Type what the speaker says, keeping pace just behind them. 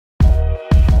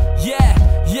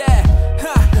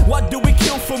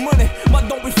for money, why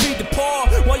don't we feed the poor?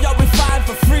 Why are we fighting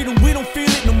for freedom? We don't feel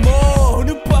it no more. Who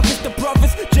the fuck is the prophet?